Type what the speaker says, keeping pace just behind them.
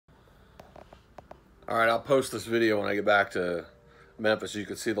All right, I'll post this video when I get back to Memphis. You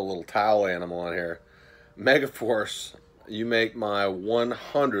can see the little towel animal on here. Megaforce, you make my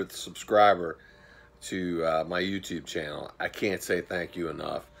 100th subscriber to my YouTube channel. I can't say thank you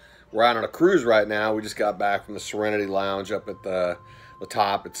enough. We're out on a cruise right now. We just got back from the Serenity Lounge up at the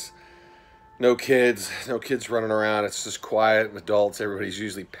top. It's no kids running around. It's just quiet and adults. Everybody's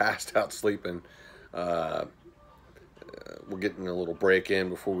usually passed out sleeping. We're getting a little break in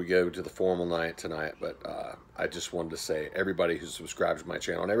before we go to the formal night tonight, but I just wanted to say everybody who subscribes to my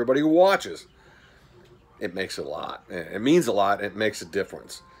channel and everybody who watches, it makes a lot. It means a lot. It makes a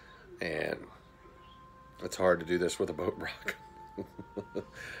difference, and it's hard to do this with a boat rock.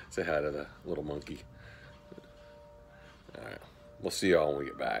 Say hi to the little monkey. All right, we'll see y'all when we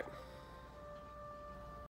get back.